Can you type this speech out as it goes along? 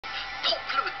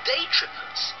popular with day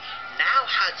trippers, now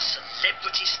had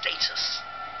celebrity status.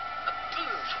 A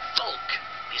boon for Volk,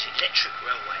 his electric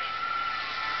railway.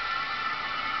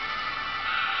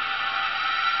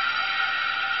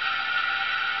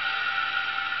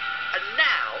 And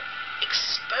now,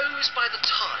 exposed by the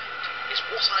tide, is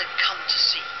what I've come to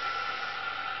see.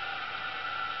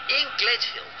 Ian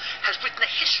Gledhill has written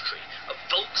a history of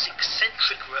Volk's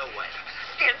eccentric railway.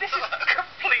 Ian, this is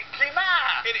completely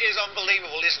mad. It is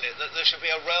unbelievable, isn't it, that there should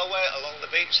be a railway along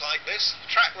the beach like this?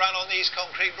 The track ran on these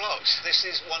concrete blocks. This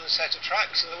is one set of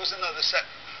tracks, and there was another set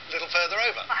a little further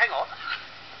over. Hang on.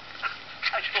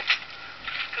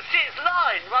 You can see its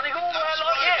line running all the way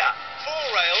along here. 4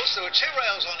 rails. There were 2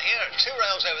 rails on here and 2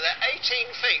 rails over there.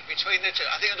 18 feet between the two.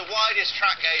 I think the widest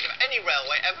track gauge of any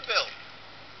railway ever built.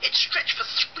 It stretched for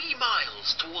 3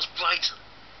 miles towards Brighton.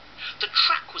 The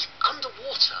track was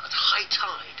underwater at high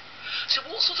tide, so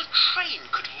what sort of train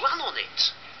could run on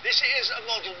it? This is a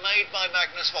model made by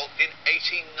Magnus Volk in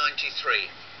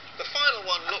 1893. The final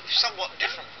one looked somewhat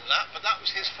different from that, but that was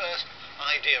his first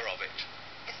idea of it.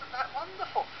 Isn't that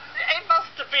wonderful? It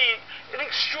must have been an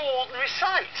extraordinary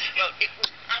sight. Well, it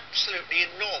was absolutely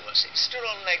enormous. It stood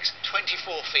on legs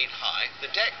 24 feet high.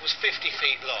 The deck was 50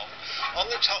 feet long. On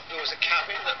the top there was a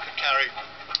cabin that could carry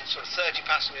sort of 30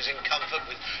 passengers in comfort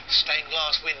with stained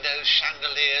glass windows,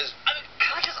 chandeliers. I mean,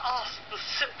 can I just ask the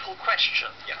simple question?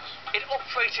 Yes. It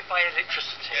operated by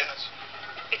electricity. Yes.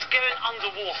 It's going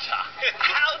underwater.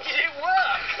 How did it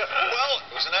work? Well,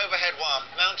 it was an overhead wire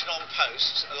mounted on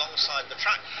posts alongside the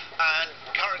track, and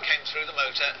current came through the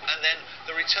motor, and then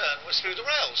the return was through the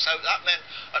rails. So that meant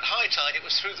at high tide it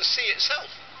was through the sea itself.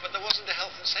 But there wasn't a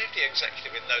health and safety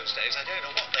executive in those days. I don't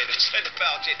know what they'd have said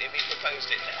about it if he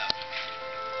proposed it now.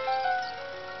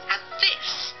 And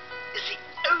this is the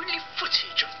only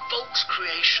footage of Volk's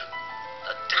creation,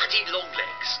 the Daddy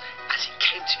Longlegs, as he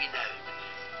came to be known.